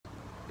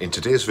In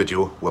today's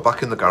video, we're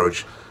back in the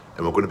garage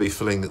and we're going to be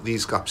filling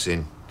these gaps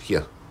in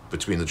here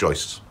between the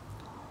joists.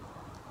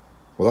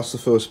 Well, that's the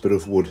first bit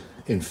of wood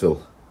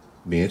infill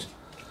made,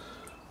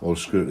 all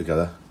screwed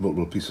together,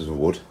 multiple pieces of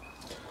wood,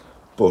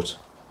 but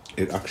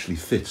it actually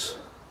fits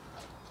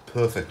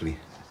perfectly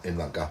in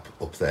that gap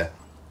up there.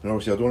 Now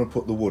obviously I don't want to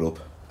put the wood up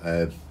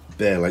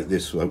bare like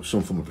this without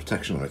some form of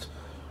protection on it.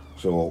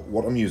 So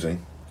what I'm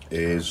using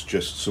is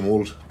just some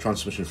old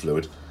transmission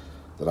fluid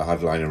that I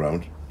had lying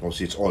around.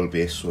 Obviously it's oil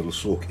based, so it'll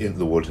soak into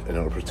the wood and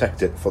it'll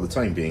protect it for the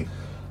time being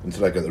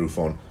until I get the roof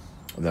on,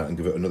 and then I can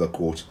give it another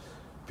coat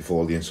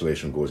before the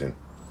insulation goes in.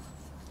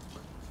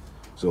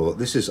 So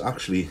this is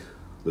actually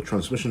the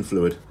transmission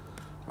fluid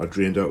I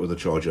drained out with the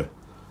charger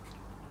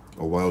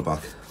a while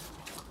back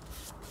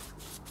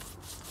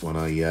when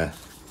I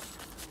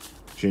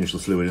changed the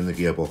fluid in the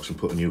gearbox and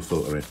put a new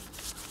filter in.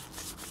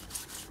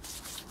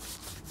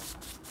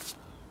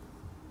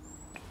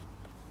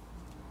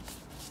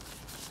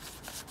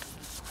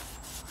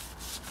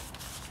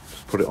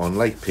 Put it on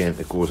light paint,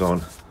 it goes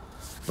on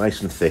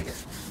nice and thick,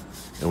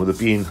 and with it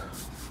being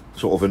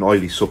sort of an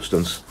oily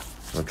substance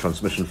and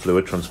transmission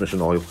fluid,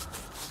 transmission oil,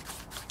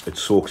 it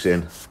soaks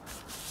in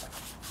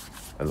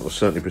and it will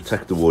certainly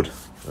protect the wood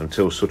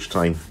until such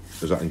time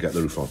as I can get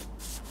the roof on.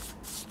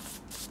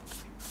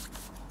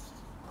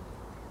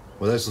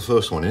 Well, there's the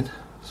first one in,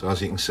 so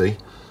as you can see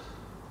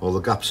all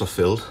the gaps are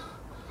filled.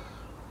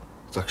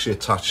 It's actually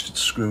attached, it's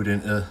screwed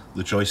into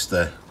the joist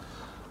there.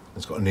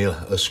 It's got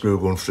a screw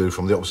going through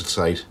from the opposite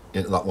side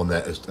into that one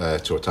there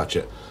to attach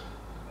it.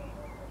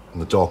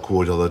 And the dark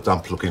wood, or the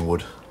damp looking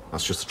wood,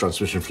 that's just the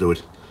transmission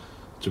fluid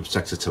to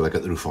protect it till I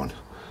get the roof on.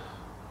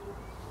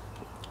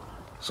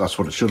 So that's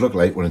what it should look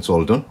like when it's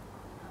all done.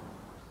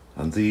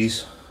 And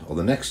these are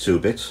the next two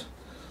bits,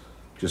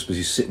 just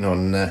busy sitting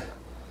on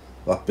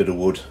that bit of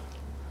wood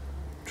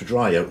to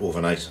dry out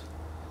overnight,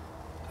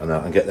 and I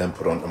can get them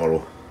put on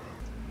tomorrow.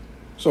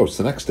 So it's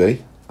the next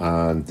day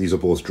and these are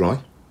both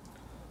dry.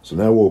 So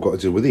now what we've got to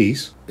do with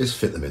these is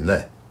fit them in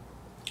there.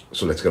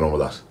 So let's get on with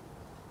that.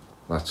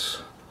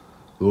 That's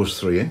those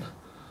three in.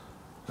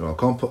 Now I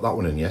can't put that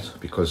one in yet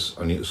because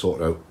I need to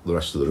sort out the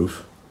rest of the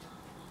roof.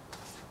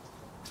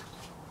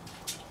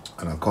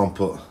 And I can't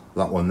put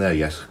that one there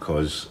yet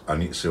because I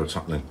need to see what's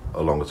happening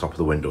along the top of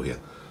the window here.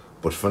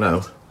 But for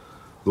now,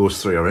 those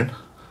three are in.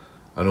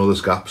 I know there's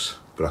gaps,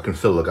 but I can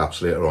fill the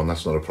gaps later on,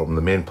 that's not a problem.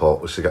 The main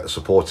part was to get the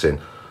supports in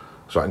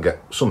so I can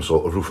get some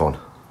sort of roof on.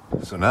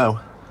 So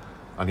now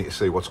I need to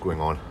see what's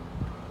going on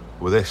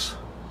with this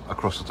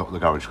across the top of the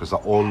garage, because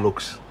that all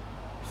looks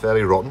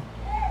fairly rotten.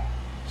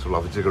 So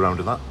we'll have a dig around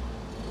in that,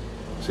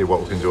 see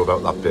what we can do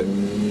about that bit.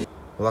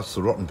 Well, that's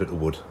the rotten bit of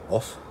wood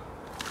off.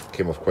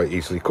 Came off quite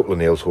easily, a couple of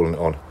nails holding it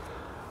on,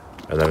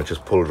 and then it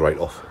just pulled right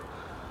off.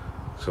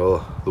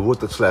 So the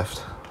wood that's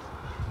left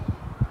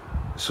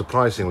is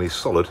surprisingly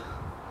solid,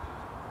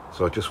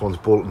 so it just wants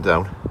bolting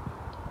down,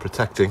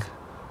 protecting,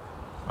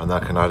 and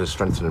that can add a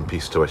strengthening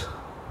piece to it.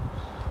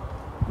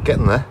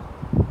 Getting there.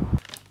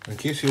 In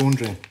case you're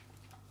wondering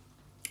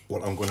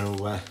what I'm going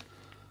to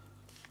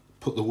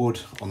put the wood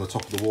on the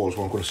top of the walls,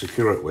 what I'm going to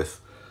secure it with,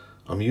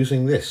 I'm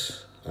using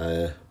this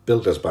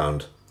builder's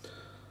band.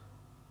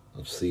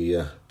 That's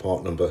the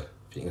part number,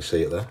 if you can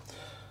see it there.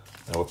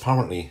 Now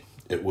apparently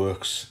it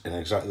works in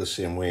exactly the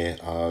same way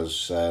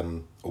as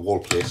a wall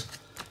plate.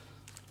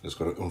 Just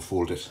got to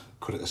unfold it,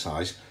 cut it to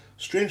size.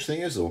 Strange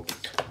thing is though,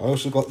 I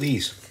also got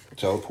these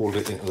to help hold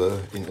it into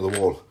the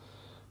wall.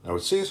 Now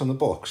it says on the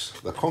box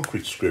they're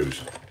concrete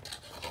screws,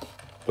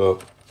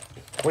 but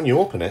when you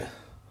open it,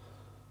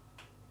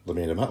 they're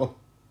made of metal.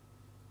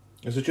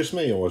 Is it just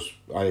me, or was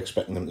I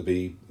expecting them to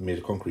be made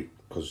of concrete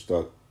because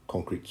they're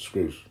concrete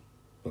screws?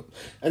 But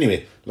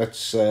anyway,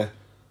 let's go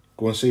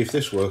and see if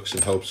this works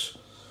and helps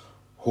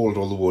hold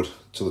all the wood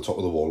to the top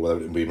of the wall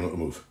without it being able to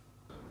move.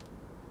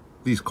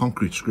 These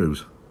concrete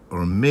screws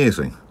are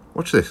amazing.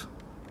 Watch this.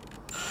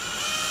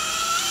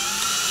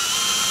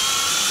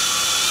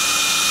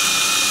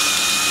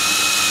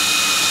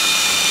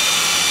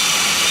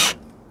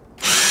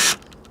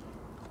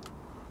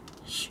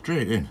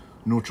 Straight in,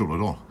 no trouble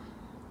at all.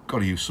 Got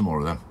to use some more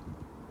of them.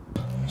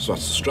 So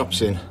that's the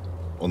straps in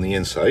on the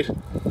inside.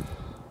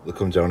 They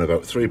come down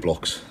about 3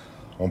 blocks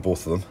on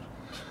both of them,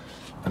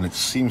 and it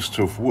seems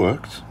to have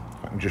worked.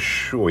 I can just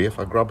show you, if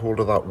I grab hold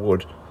of that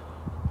wood,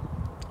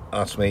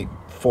 that's me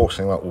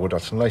forcing that wood,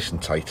 that's nice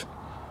and tight.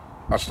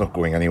 That's not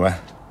going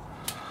anywhere.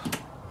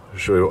 I'll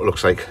show you what it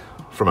looks like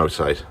from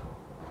outside.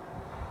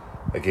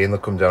 Again, they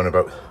come down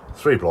about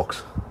 3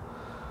 blocks.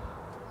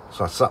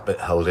 So that's that bit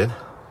held in.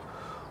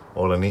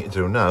 All I need to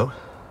do now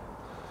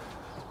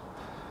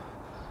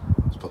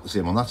is put the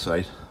same on that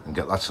side and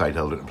get that side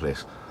held in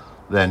place.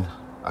 Then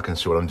I can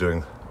see what I'm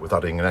doing with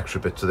adding an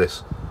extra bit to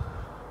this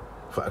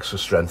for extra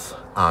strength,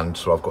 and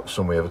so I've got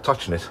some way of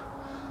attaching it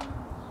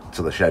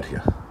to the shed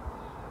here.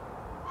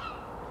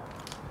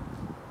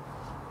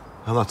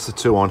 And that's the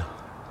two on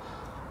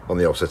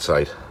the opposite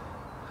side.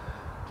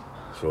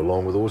 So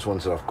along with those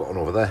ones that I've got on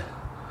over there,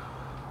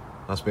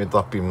 that's made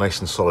that beam nice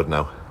and solid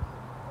now.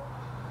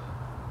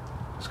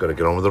 Just got to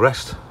get on with the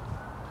rest.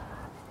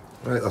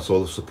 Right, that's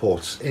all the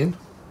supports in.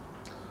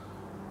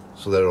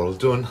 So they're all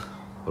done,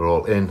 they're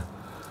all in.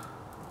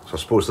 So I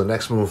suppose the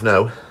next move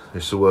now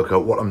is to work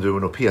out what I'm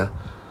doing up here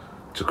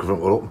to cover it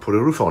all up and put a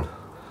roof on.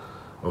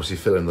 Obviously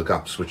fill in the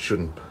gaps, which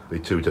shouldn't be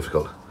too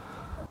difficult.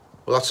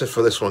 Well, that's it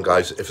for this one,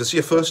 guys. If it's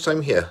your first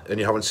time here and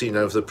you haven't seen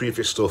any of the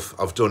previous stuff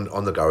I've done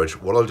on the garage,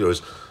 what I'll do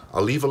is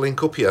I'll leave a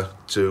link up here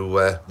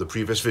to the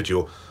previous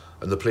video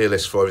and the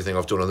playlist for everything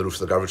I've done on the roof of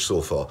the garage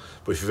so far.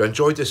 But if you've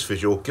enjoyed this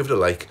video, give it a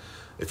like.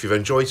 If you've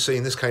enjoyed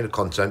seeing this kind of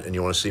content and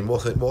you want to see more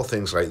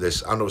things like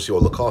this, and obviously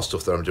all the car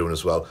stuff that I'm doing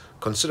as well,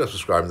 consider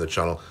subscribing to the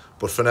channel.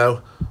 But for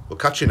now, we'll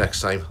catch you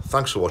next time.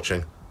 Thanks for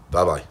watching.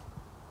 Bye bye.